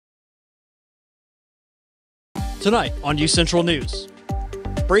Tonight on UCentral News.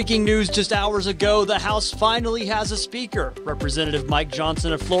 Breaking news just hours ago, the House finally has a speaker. Representative Mike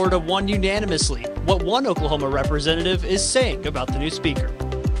Johnson of Florida won unanimously. What one Oklahoma representative is saying about the new speaker.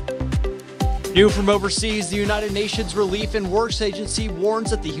 New from overseas, the United Nations Relief and Works Agency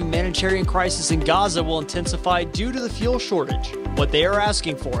warns that the humanitarian crisis in Gaza will intensify due to the fuel shortage. What they are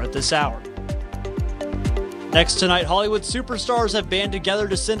asking for at this hour. Next tonight, Hollywood superstars have band together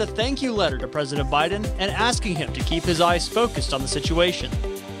to send a thank you letter to President Biden and asking him to keep his eyes focused on the situation.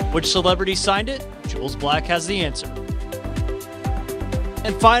 Which celebrity signed it? Jules Black has the answer.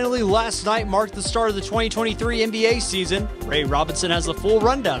 And finally, last night marked the start of the 2023 NBA season. Ray Robinson has the full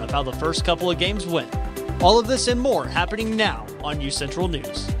rundown of how the first couple of games went. All of this and more happening now on UCentral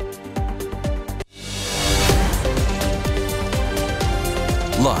News.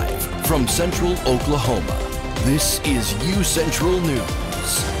 Live from Central Oklahoma, this is UCentral News.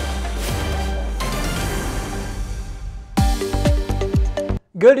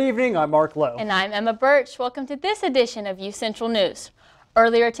 Good evening, I'm Mark Lowe. And I'm Emma Birch. Welcome to this edition of UCentral News.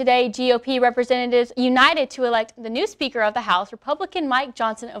 Earlier today, GOP representatives united to elect the new Speaker of the House, Republican Mike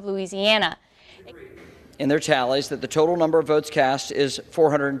Johnson of Louisiana. In their tallies that the total number of votes cast is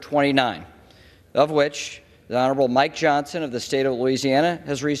 429, of which the Honorable Mike Johnson of the state of Louisiana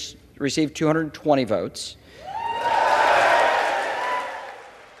has received 220 votes.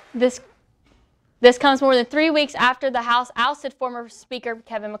 This comes more than 3 weeks after the House ousted former Speaker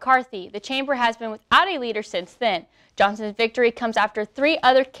Kevin McCarthy. The chamber has been without a leader since then. Johnson's victory comes after 3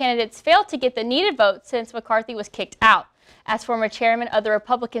 other candidates failed to get the needed votes since McCarthy was kicked out. As former chairman of the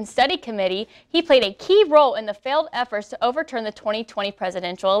Republican Study Committee, he played a key role in the failed efforts to overturn the 2020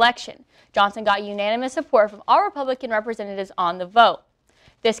 presidential election. Johnson got unanimous support from all Republican representatives on the vote.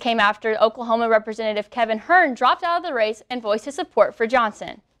 This came after Oklahoma Representative Kevin Hern dropped out of the race and voiced his support for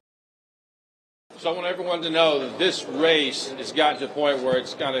Johnson. So I want everyone to know that this race has gotten to the point where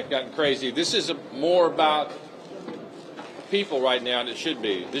it's kind of gotten crazy. This is more about people right now than it should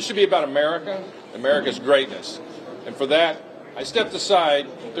be. This should be about America, America's greatness. And for that, I stepped aside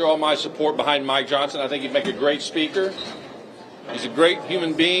and threw all my support behind Mike Johnson. I think he'd make a great speaker. He's a great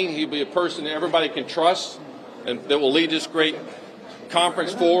human being. He'll be a person that everybody can trust and that will lead this great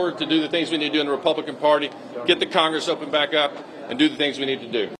conference forward to do the things we need to do in the Republican Party, get the Congress open back up, and do the things we need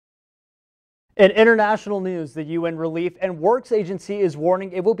to do. In international news, the UN Relief and Works Agency is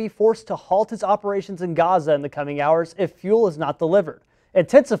warning it will be forced to halt its operations in Gaza in the coming hours if fuel is not delivered,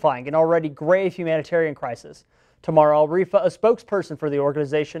 intensifying an already grave humanitarian crisis. Tamara Al-Rifa, a spokesperson for the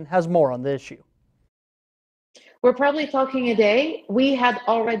organization, has more on the issue. We're probably talking a day. We had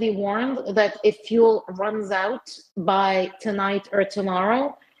already warned that if fuel runs out by tonight or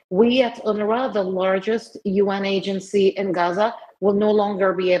tomorrow, we at UNRWA, the largest UN agency in Gaza, will no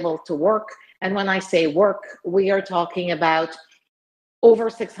longer be able to work. And when I say work, we are talking about over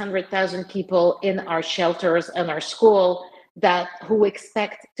 600,000 people in our shelters and our school who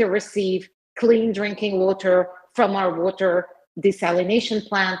expect to receive clean drinking water from our water desalination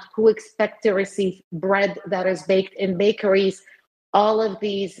plant, who expect to receive bread that is baked in bakeries. All of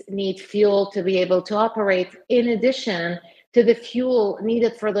these need fuel to be able to operate, in addition to the fuel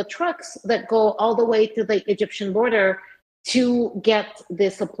needed for the trucks that go all the way to the Egyptian border to get the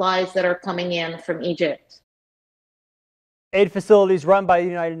supplies that are coming in from Egypt. Aid facilities run by the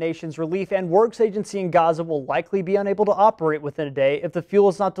United Nations Relief and Works Agency in Gaza will likely be unable to operate within a day if the fuel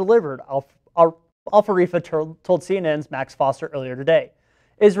is not delivered, Al-Rifa told CNN's Max Foster earlier today.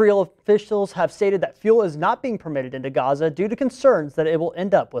 Israel officials have stated that fuel is not being permitted into Gaza due to concerns that it will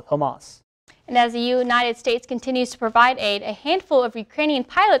end up with Hamas. And as the United States continues to provide aid, a handful of Ukrainian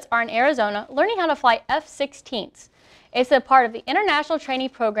pilots are in Arizona learning how to fly F-16s. It's a part of the international training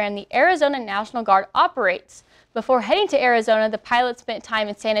program the Arizona National Guard operates. Before heading to Arizona, the pilots spent time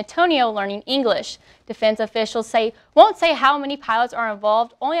in San Antonio learning English. Defense officials won't say how many pilots are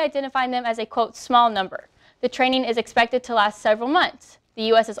involved, only identifying them as a, quote, small number. The training is expected to last several months. The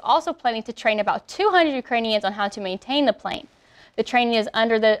U.S. is also planning to train about 200 Ukrainians on how to maintain the plane. The training is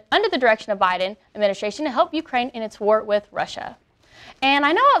under the direction of Biden administration to help Ukraine in its war with Russia. And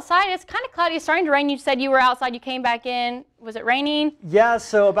I know outside it's kind of cloudy. It's starting to rain. You said you were outside. You came back in. Was it raining? Yeah,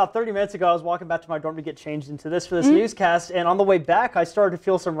 so about 30 minutes ago, I was walking back to my dorm to get changed into this for this newscast. And on the way back, I started to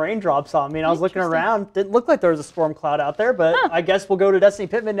feel some raindrops on me. And I was looking around. Didn't look like there was a storm cloud out there. But I guess we'll go to Destiny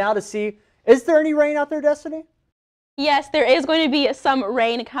Pittman now to see, is there any rain out there, Destiny? Yes, there is going to be some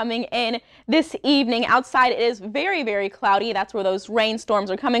rain coming in this evening. Outside, it is very, very cloudy. That's where those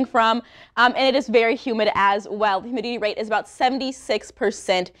rainstorms are coming from. And it is very humid as well. The humidity rate is about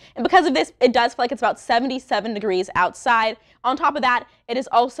 76%. And because of this, it does feel like it's about 77 degrees outside. On top of that, it is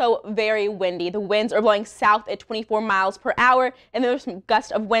also very windy. The winds are blowing south at 24 miles per hour. And there's some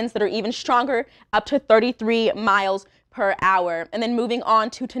gusts of winds that are even stronger, up to 33 miles per hour. And then moving on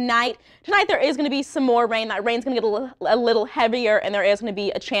to tonight. Tonight there is going to be some more rain. That rain's going to get a little heavier, and there is going to be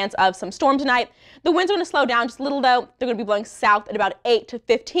a chance of some storm tonight. The winds are going to slow down just a little though. They're going to be blowing south at about 8 to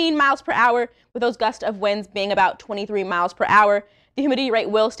 15 miles per hour, with those gusts of winds being about 23 miles per hour. The humidity rate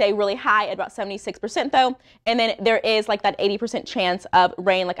will stay really high at about 76% though, and then there is like that 80% chance of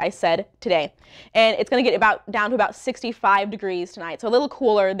rain, like I said, today. And it's going to get down to about 65 degrees tonight, so a little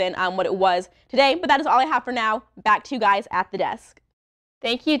cooler than what it was today. But that is all I have for now. Back to you guys at the desk.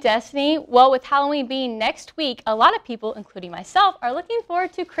 Thank you, Destiny. Well, with Halloween being next week, a lot of people, including myself, are looking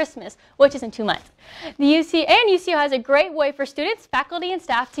forward to Christmas, which is in 2 months. The UCO has a great way for students, faculty, and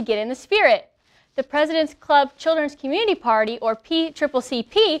staff to get in the spirit. The President's Club Children's Community Party, or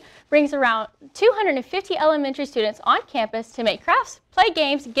PCCP, brings around 250 elementary students on campus to make crafts, play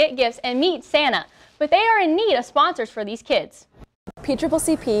games, get gifts, and meet Santa. But they are in need of sponsors for these kids.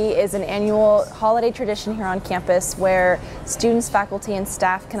 PCCP is an annual holiday tradition here on campus where students, faculty, and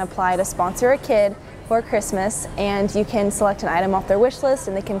staff can apply to sponsor a kid for Christmas, and you can select an item off their wish list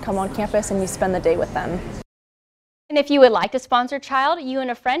and they can come on campus and you spend the day with them. And if you would like to sponsor a child, you and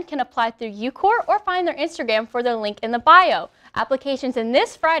a friend can apply through UCOR or find their Instagram for the link in the bio. Applications in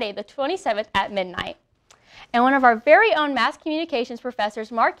this Friday, the 27th at midnight. And one of our very own mass communications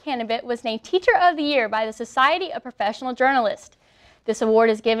professors, Mark Hannibit, was named Teacher of the Year by the Society of Professional Journalists. This award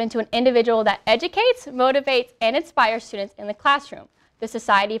is given to an individual that educates, motivates, and inspires students in the classroom. The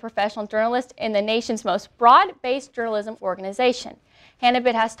Society of Professional Journalists is the nation's most broad-based journalism organization.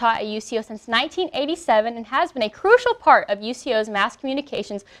 Hannibit has taught at UCO since 1987 and has been a crucial part of UCO's mass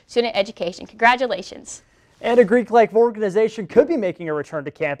communications student education. Congratulations. And a Greek life organization could be making a return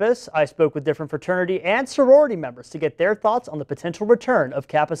to campus. I spoke with different fraternity and sorority members to get their thoughts on the potential return of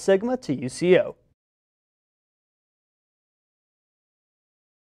Kappa Sigma to UCO.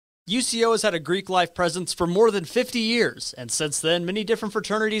 UCO has had a Greek life presence for more than 50 years, and since then, many different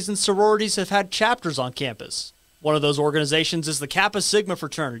fraternities and sororities have had chapters on campus. One of those organizations is the Kappa Sigma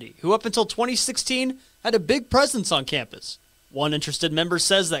fraternity, who up until 2016 had a big presence on campus. One interested member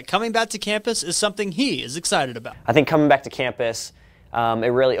says that coming back to campus is something he is excited about. I think coming back to campus,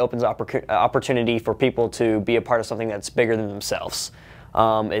 it really opens opportunity for people to be a part of something that's bigger than themselves.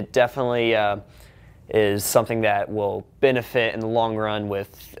 It definitely is something that will benefit in the long run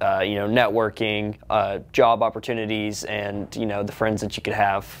with networking, job opportunities, and the friends that you could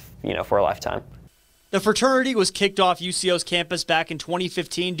have for a lifetime. The fraternity was kicked off UCO's campus back in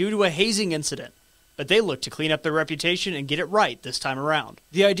 2015 due to a hazing incident, but they look to clean up their reputation and get it right this time around.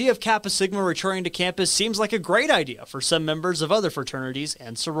 The idea of Kappa Sigma returning to campus seems like a great idea for some members of other fraternities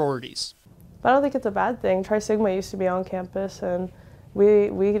and sororities. I don't think it's a bad thing. Tri Sigma used to be on campus, and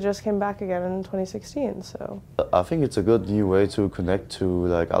we just came back again in 2016. So I think it's a good new way to connect to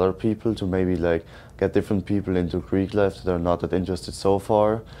other people, to maybe get different people into Greek life that are not that interested so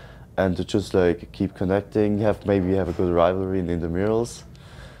far, and to just keep connecting, maybe have a good rivalry in intramurals,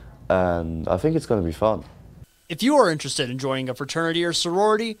 and I think it's going to be fun. If you are interested in joining a fraternity or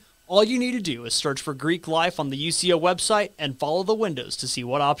sorority, all you need to do is search for Greek life on the UCO website and follow the windows to see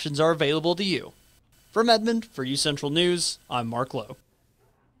what options are available to you. From Edmond, for UCentral News, I'm Mark Lowe.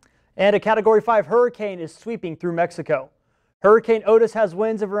 And a Category 5 hurricane is sweeping through Mexico. Hurricane Otis has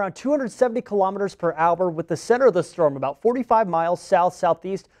winds of around 270 kilometers per hour, with the center of the storm about 45 miles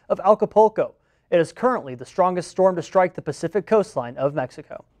south-southeast of Acapulco. It is currently the strongest storm to strike the Pacific coastline of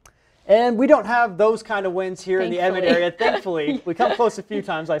Mexico. And we don't have those kind of winds here in the Edmond area, thankfully. We come close a few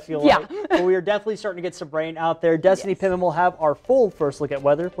times, I feel like. But we are definitely starting to get some rain out there. Destiny Pittman will have our full first look at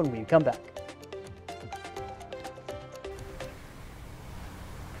weather when we come back.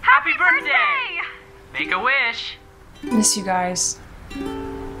 Happy birthday! Make a wish. Miss you guys.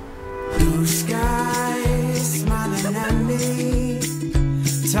 Blue skies smiling at me,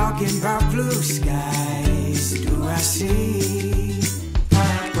 talking about blue skies. Do I see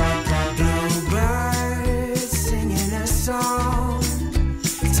bluebirds singing a song,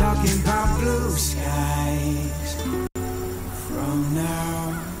 talking about blue skies from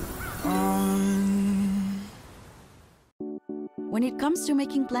now on? When it comes to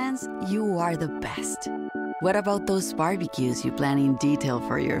making plans, you are the best. What about those barbecues you plan in detail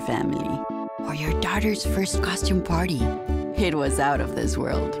for your family? Or your daughter's first costume party? It was out of this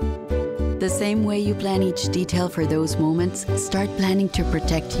world. The same way you plan each detail for those moments, start planning to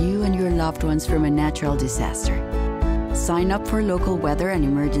protect you and your loved ones from a natural disaster. Sign up for local weather and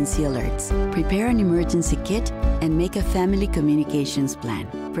emergency alerts. Prepare an emergency kit and make a family communications plan.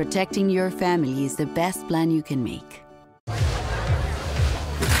 Protecting your family is the best plan you can make.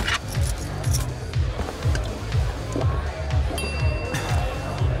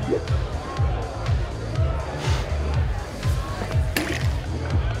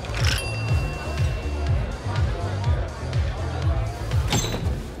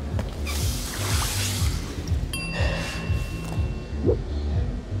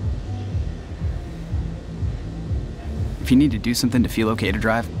 If you need to do something to feel okay to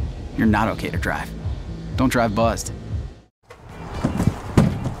drive, you're not okay to drive. Don't drive buzzed.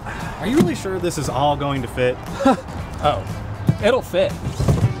 Are you really sure this is all going to fit? Oh, it'll fit.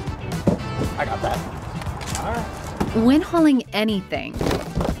 I got that. All right. When hauling anything,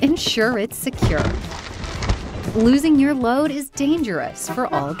 ensure it's secure. Losing your load is dangerous for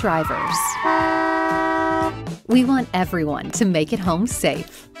all drivers. We want everyone to make it home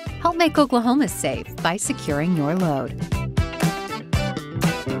safe. Help make Oklahoma safe by securing your load.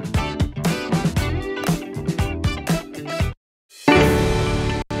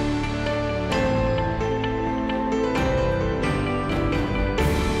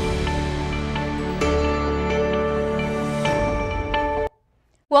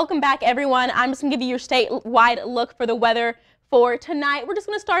 Welcome back, everyone. I'm just going to give you your statewide look for the weather for tonight. We're just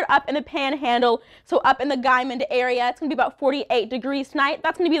going to start up in the Panhandle, so up in the Guymond area. It's going to be about 48 degrees tonight.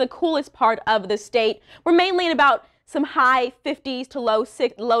 That's going to be the coolest part of the state. We're mainly in about some high 50s to low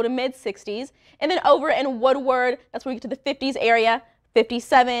to mid 60s. And then over in Woodward, that's where we get to the 50s area,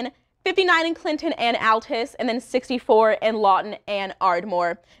 57, 59 in Clinton and Altus, and then 64 in Lawton and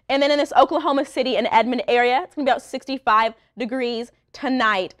Ardmore. And then in this Oklahoma City and Edmond area, it's going to be about 65 degrees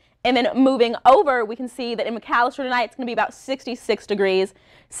tonight. And then moving over, we can see that in McAllister tonight, it's going to be about 66 degrees,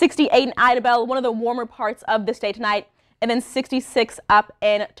 68 in Idabel, one of the warmer parts of the state tonight, and then 66 up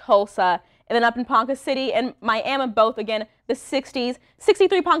in Tulsa. And then up in Ponca City and Miami, both again, the 60s,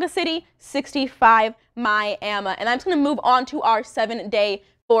 63 Ponca City, 65 Miami. And I'm just going to move on to our 7-day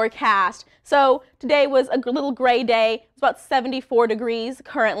forecast. So today was a little gray day. It's about 74 degrees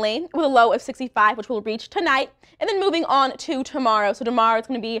currently with a low of 65, which we'll reach tonight. And then moving on to tomorrow. So tomorrow it's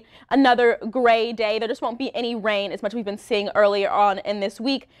going to be another gray day. There just won't be any rain as much as we've been seeing earlier on in this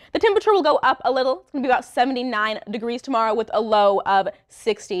week. The temperature will go up a little. It's going to be about 79 degrees tomorrow with a low of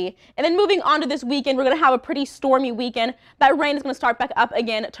 60. And then moving on to this weekend, we're going to have a pretty stormy weekend. That rain is going to start back up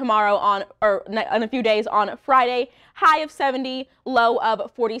again tomorrow in a few days on Friday. High of 70, low of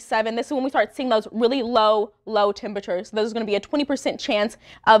 47. This is when we start seeing those really low temperatures. So there's going to be a 20% chance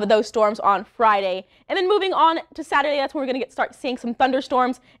of those storms on Friday. And then moving on to Saturday, that's when we're going to start seeing some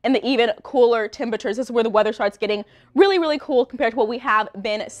thunderstorms and the even cooler temperatures. This is where the weather starts getting really, really cool compared to what we have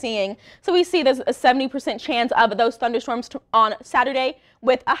been seeing. So we see there's a 70% chance of those thunderstorms on Saturday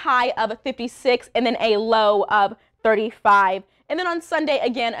with a high of 56 and then a low of 35. And then on Sunday,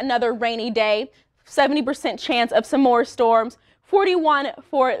 again, another rainy day. 70% chance of some more storms, 41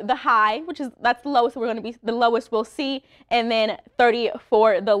 for the high, that's the lowest the lowest we'll see, and then 30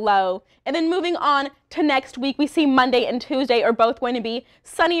 for the low. And then moving on to next week, we see Monday and Tuesday are both going to be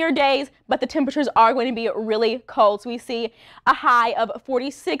sunnier days, but the temperatures are going to be really cold. So we see a high of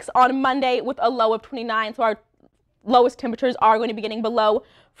 46 on Monday with a low of 29. So our lowest temperatures are going to be getting below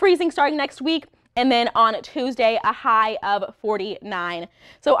freezing starting next week. And then on Tuesday, a high of 49.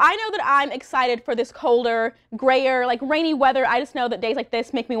 So I know that I'm excited for this colder, grayer, rainy weather. I just know that days like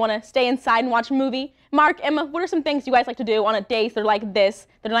this make me want to stay inside and watch a movie. Mark, Emma, what are some things you guys like to do on days that are like this,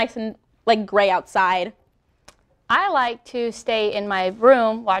 that are nice and gray outside? I like to stay in my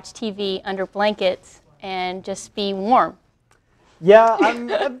room, watch TV under blankets, and just be warm. Yeah, I'm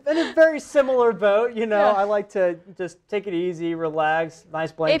in a very similar boat, you know. Yeah. I like to just take it easy, relax,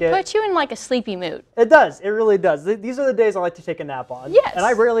 nice blanket. It puts you in a sleepy mood. It does. It really does. These are the days I like to take a nap on. Yes. And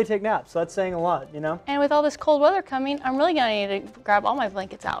I rarely take naps, so that's saying a lot, you know. And with all this cold weather coming, I'm really going to need to grab all my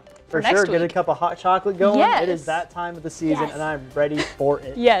blankets out for sure. Get a cup of hot chocolate going. Yes. It is that time of the season, and I'm ready for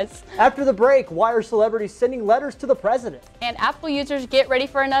it. Yes. After the break, why are celebrities sending letters to the president? And Apple users get ready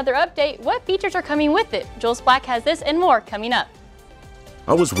for another update. What features are coming with it? Jules Black has this and more coming up.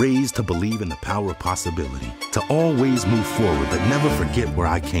 I was raised to believe in the power of possibility, to always move forward but never forget where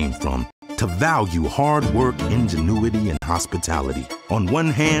I came from, to value hard work, ingenuity, and hospitality. On one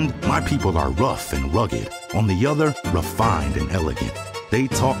hand, my people are rough and rugged. On the other, refined and elegant. They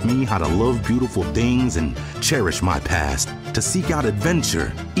taught me how to love beautiful things and cherish my past, to seek out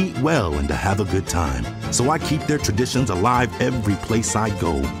adventure, eat well, and to have a good time. So I keep their traditions alive every place I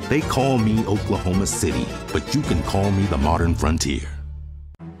go. They call me Oklahoma City, but you can call me the modern frontier.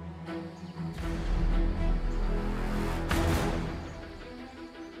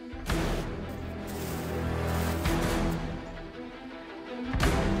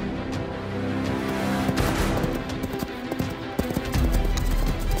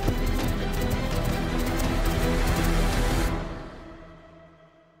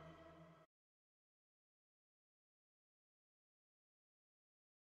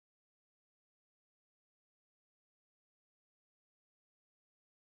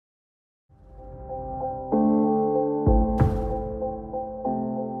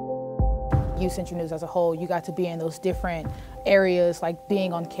 UCentral News as a whole, you got to be in those different areas, like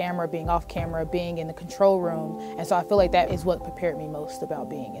being on camera, being off camera, being in the control room. And so I feel like that is what prepared me most about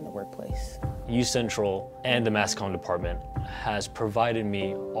being in the workplace. UCentral and the mass comm department has provided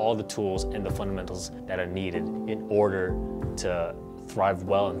me all the tools and the fundamentals that are needed in order to thrive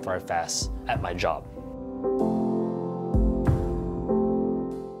well and thrive fast at my job.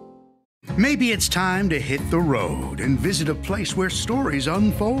 Maybe it's time to hit the road and visit a place where stories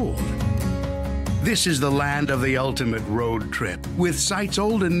unfold. This is the land of the ultimate road trip, with sights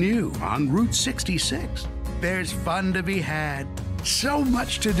old and new on Route 66. There's fun to be had, so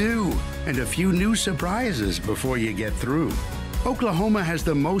much to do, and a few new surprises before you get through. Oklahoma has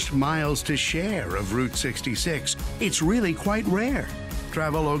the most miles to share of Route 66. It's really quite rare.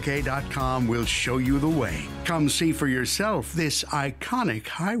 TravelOK.com will show you the way. Come see for yourself this iconic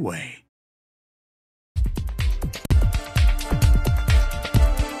highway.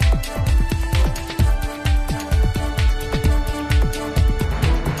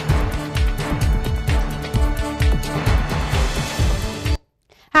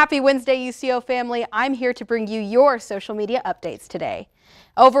 Happy Wednesday, UCO family. I'm here to bring you your social media updates today.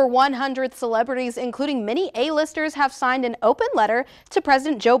 Over 100 celebrities, including many A-listers, have signed an open letter to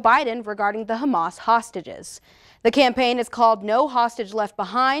President Joe Biden regarding the Hamas hostages. The campaign is called No Hostage Left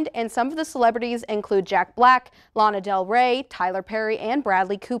Behind, and some of the celebrities include Jack Black, Lana Del Rey, Tyler Perry, and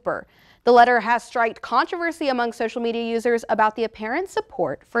Bradley Cooper. The letter has struck controversy among social media users about the apparent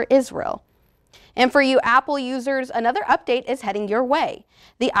support for Israel. And for you Apple users, another update is heading your way.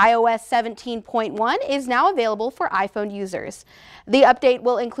 The iOS 17.1 is now available for iPhone users. The update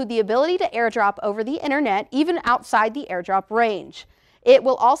will include the ability to AirDrop over the internet, even outside the AirDrop range. It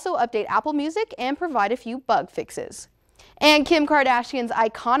will also update Apple Music and provide a few bug fixes. And Kim Kardashian's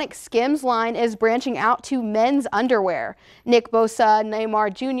iconic Skims line is branching out to men's underwear. Nick Bosa,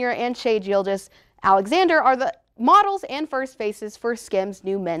 Neymar Jr., and Shai Gilgeous-Alexander are the models and first faces for Skims'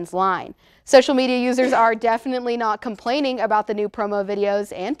 new men's line. Social media users are definitely not complaining about the new promo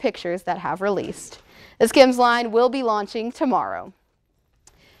videos and pictures that have released. The Skims line will be launching tomorrow.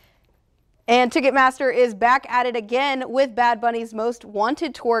 And Ticketmaster is back at it again with Bad Bunny's Most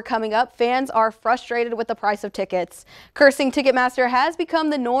Wanted tour coming up. Fans are frustrated with the price of tickets. Cursing Ticketmaster has become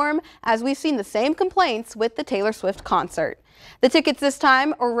the norm, as we've seen the same complaints with the Taylor Swift concert. The tickets this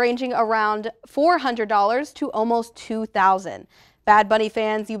time are ranging around $400 to almost $2,000. Bad Bunny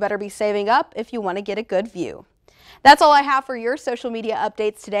fans, you better be saving up if you want to get a good view. That's all I have for your social media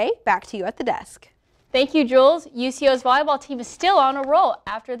updates today. Back to you at the desk. Thank you, Jules. UCO's volleyball team is still on a roll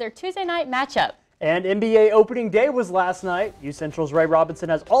after their Tuesday night matchup. And NBA opening day was last night. UCentral's Ray Robinson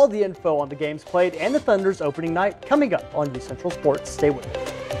has all the info on the games played and the Thunder's opening night coming up on UCentral Sports. Stay with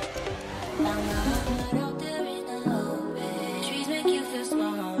us.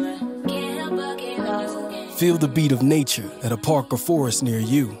 Feel the beat of nature at a park or forest near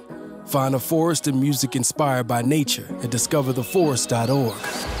you. Find a forest and music inspired by nature at discovertheforest.org.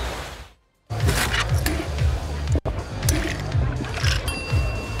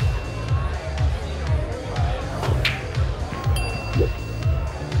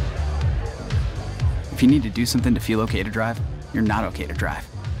 If you need to do something to feel okay to drive, you're not okay to drive.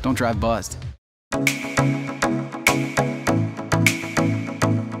 Don't drive buzzed.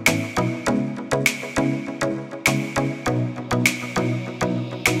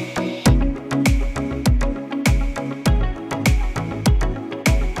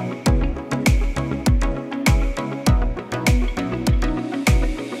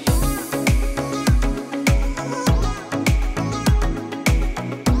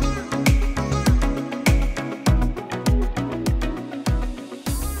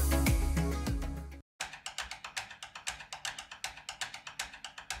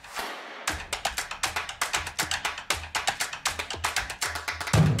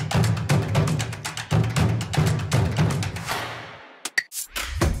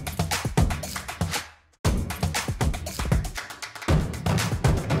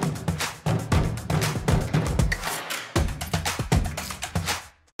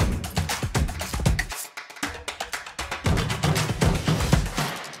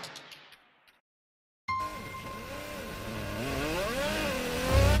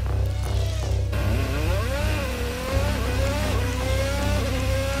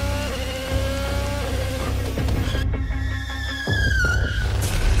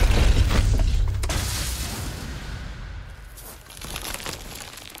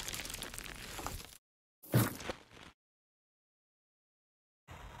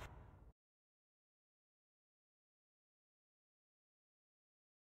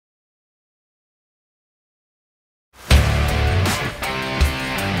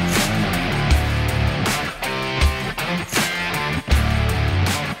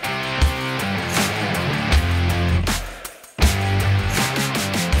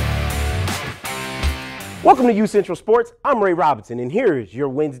 Welcome to UCentral Sports. I'm Ray Robinson, and here is your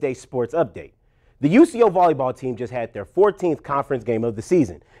Wednesday sports update. The UCO volleyball team just had their 14th conference game of the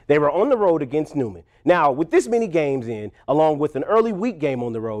season. They were on the road against Newman. Now, with this many games in, along with an early week game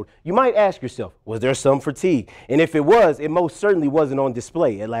on the road, you might ask yourself, was there some fatigue? And if it was, it most certainly wasn't on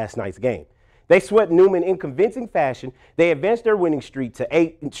display at last night's game. They swept Newman in convincing fashion. They advanced their winning streak to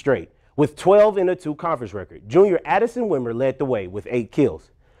 8 straight, with 12 in a 2 conference record. Junior Addison Wimmer led the way with 8 kills.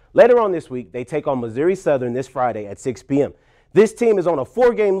 Later on this week, they take on Missouri Southern this Friday at 6 p.m. This team is on a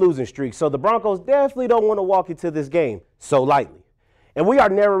 4-game losing streak, so the Broncos definitely don't want to walk into this game so lightly. And we are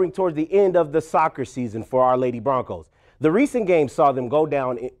narrowing towards the end of the soccer season for our Lady Broncos. The recent game saw them go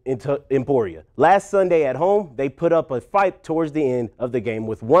down into Emporia. Last Sunday at home, they put up a fight towards the end of the game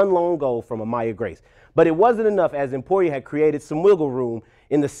with 1 lone goal from Amaya Grace. But it wasn't enough, as Emporia had created some wiggle room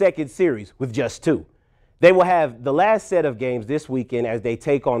in the second series with just 2. They will have the last set of games this weekend as they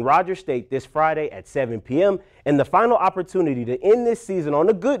take on Rogers State this Friday at 7 p.m. And the final opportunity to end this season on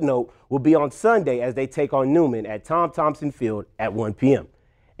a good note will be on Sunday as they take on Newman at Tom Thompson Field at 1 p.m.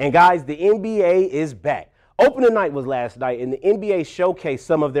 And guys, the NBA is back. Opening night was last night, and the NBA showcased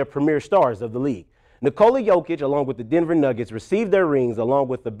some of their premier stars of the league. Nikola Jokic, along with the Denver Nuggets, received their rings along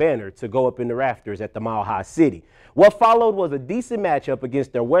with the banner to go up in the rafters at the Mile High City. What followed was a decent matchup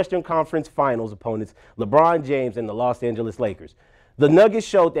against their Western Conference Finals opponents, LeBron James and the Los Angeles Lakers. The Nuggets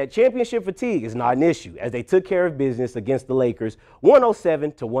showed that championship fatigue is not an issue as they took care of business against the Lakers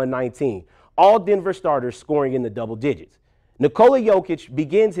 107-119, all Denver starters scoring in the double digits. Nikola Jokic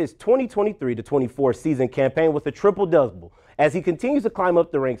begins his 2023-24 season campaign with a triple-double. As he continues to climb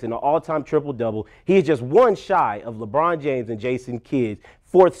up the ranks in the all-time triple-double, he is just 1 shy of LeBron James and Jason Kidd's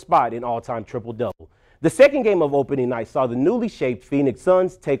 4th spot in all-time triple-double. The second game of opening night saw the newly shaped Phoenix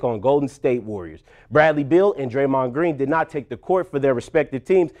Suns take on Golden State Warriors. Bradley Beal and Draymond Green did not take the court for their respective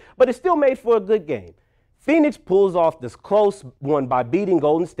teams, but it still made for a good game. Phoenix pulls off this close one by beating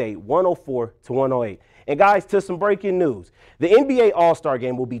Golden State 104-108. And guys, to some breaking news. The NBA All-Star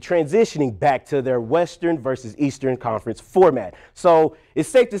Game will be transitioning back to their Western versus Eastern Conference format. So it's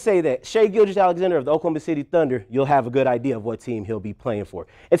safe to say that Shai Gilgeous-Alexander of the Oklahoma City Thunder, you'll have a good idea of what team he'll be playing for.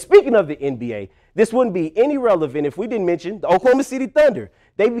 And speaking of the NBA, this wouldn't be any relevant if we didn't mention the Oklahoma City Thunder.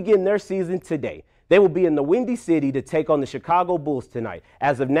 They begin their season today. They will be in the Windy City to take on the Chicago Bulls tonight.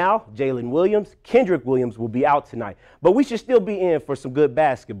 As of now, Jalen Williams, Kendrick Williams will be out tonight. But we should still be in for some good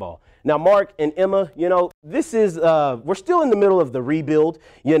basketball. Now, Mark and Emma, you know, this is, we're still in the middle of the rebuild.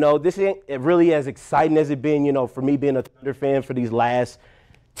 You know, this ain't really as exciting as it been, you know, for me being a Thunder fan for these last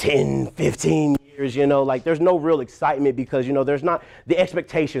 10, 15 years, you know. Like, there's no real excitement because, you know, the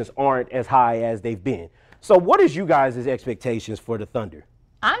expectations aren't as high as they've been. So what is you guys' expectations for the Thunder?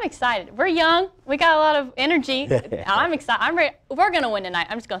 I'm excited. We're young. We got a lot of energy. I'm excited. I'm ready. We're going to win tonight.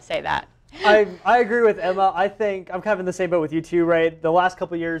 I'm just going to say that. I agree with Emma. I think I'm kind of in the same boat with you too, Ray. The last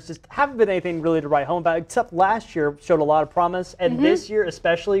couple of years just haven't been anything really to write home about, except last year showed a lot of promise. And this year,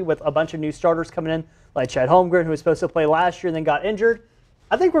 especially with a bunch of new starters coming in, like Chad Holmgren, who was supposed to play last year and then got injured,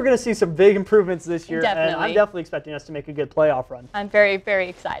 I think we're going to see some big improvements this year. Definitely. And I'm definitely expecting us to make a good playoff run. I'm very, very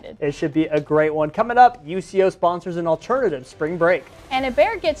excited. It should be a great one. Coming up, UCO sponsors an alternative spring break. And a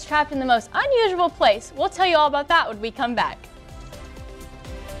bear gets trapped in the most unusual place. We'll tell you all about that when we come back.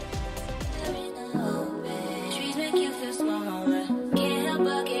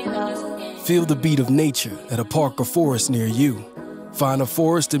 Feel the beat of nature at a park or forest near you. Find a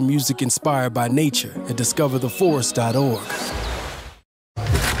forest and music inspired by nature at discovertheforest.org.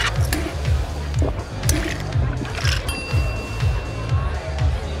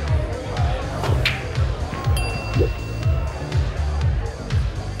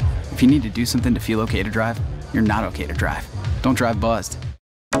 If you need to do something to feel okay to drive, you're not okay to drive. Don't drive buzzed.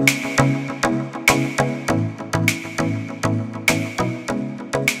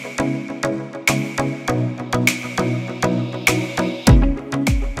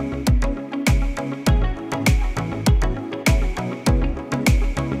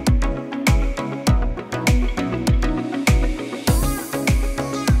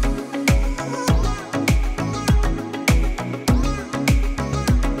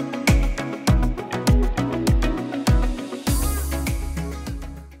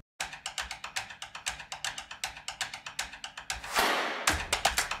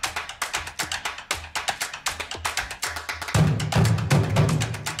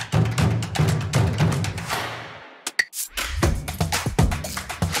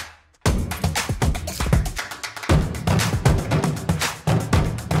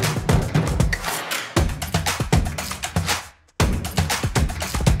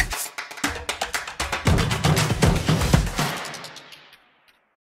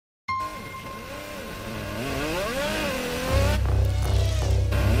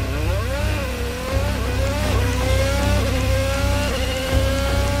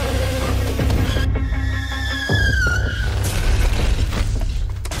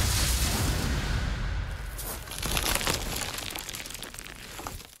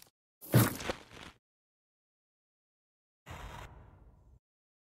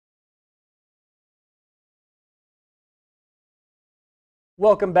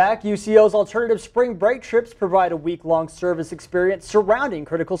 Welcome back. UCO's alternative spring break trips provide a week-long service experience surrounding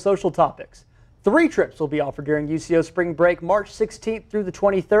critical social topics. 3 trips will be offered during UCO spring break March 16th through the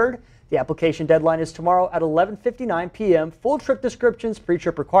 23rd. The application deadline is tomorrow at 11:59 p.m. Full trip descriptions,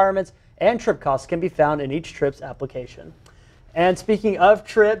 pre-trip requirements, and trip costs can be found in each trip's application. And speaking of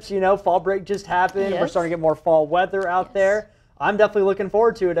trips, you know, fall break just happened. Yes. We're starting to get more fall weather out there. I'm definitely looking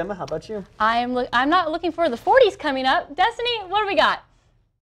forward to it. Emma, how about you? I'm not looking for the 40s coming up. Destiny, what do we got?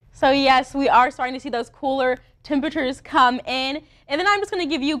 So yes, we are starting to see those cooler temperatures come in. And then I'm just going to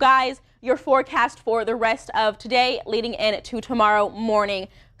give you guys your forecast for the rest of today leading into tomorrow morning.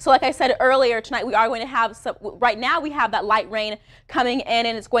 So like I said earlier, tonight we are going to have some, right now we have that light rain coming in,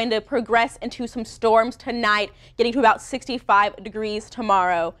 and it's going to progress into some storms tonight, getting to about 65 degrees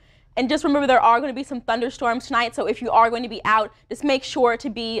tomorrow. And just remember, there are going to be some thunderstorms tonight, so if you are going to be out, just make sure to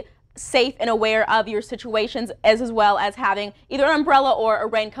be safe and aware of your situations, as well as having either an umbrella or a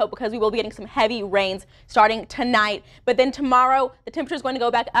raincoat, because we will be getting some heavy rains starting tonight. But then tomorrow, the temperature is going to go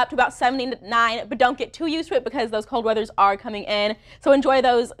back up to about 79, but don't get too used to it because those cold weathers are coming in. So enjoy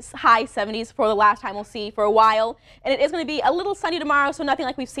those high 70s for the last time we'll see for a while. And it is going to be a little sunny tomorrow, so nothing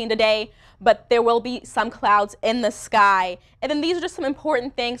like we've seen today, but there will be some clouds in the sky. And then these are just some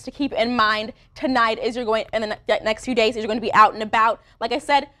important things to keep in mind tonight as you're going, in the next few days as you're going to be out and about. Like I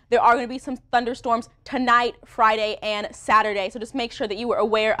said, there are going to be some thunderstorms tonight, Friday, and Saturday. So just make sure that you are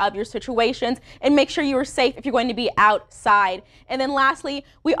aware of your situations and make sure you are safe if you're going to be outside. And then lastly,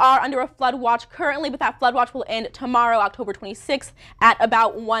 we are under a flood watch currently, but that flood watch will end tomorrow, October 26th at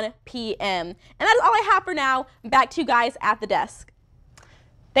about 1 p.m. And that is all I have for now. Back to you guys at the desk.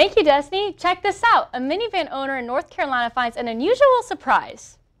 Thank you, Destiny. Check this out. A minivan owner in North Carolina finds an unusual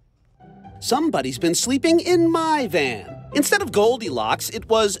surprise. Somebody's been sleeping in my van. Instead of Goldilocks, it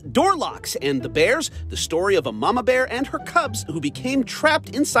was Doorlocks and the Bears, the story of a mama bear and her cubs who became trapped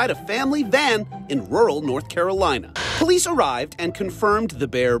inside a family van in rural North Carolina. Police arrived and confirmed the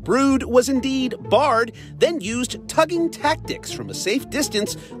bear brood was indeed barred, then used tugging tactics from a safe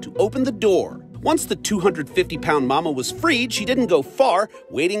distance to open the door. Once the 250-pound mama was freed, she didn't go far,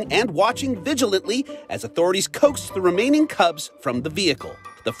 waiting and watching vigilantly as authorities coaxed the remaining cubs from the vehicle.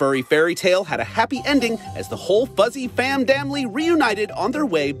 The furry fairy tale had a happy ending as the whole fuzzy family reunited on their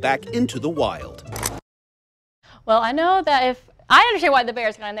way back into the wild. Well, I know that I understand why the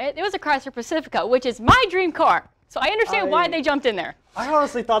Bears got in there. It was a Chrysler Pacifica, which is my dream car. So I understand why they jumped in there. I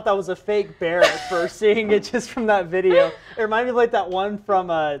honestly thought that was a fake bear at first, seeing it just from that video. It reminded me of like that one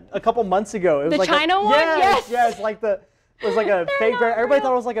from a couple months ago. It was the like China one? Yes. Yes, it was like a fake bear. Everybody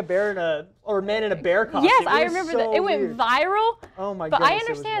thought it was like a bear or a man in a bear costume. Yes, I remember that. It went viral. Oh my goodness. But I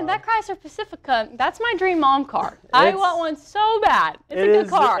understand that Chrysler Pacifica, that's my dream mom car. I want one so bad. It's a good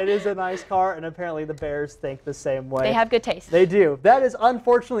car. It is a nice car, and apparently the Bears think the same way. They have good taste. They do. That is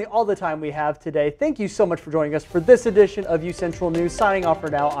unfortunately all the time we have today. Thank you so much for joining us for this edition of UCentral News. Signing off for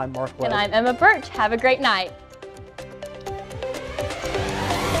now, I'm Mark Webb. And I'm Emma Birch. Have a great night.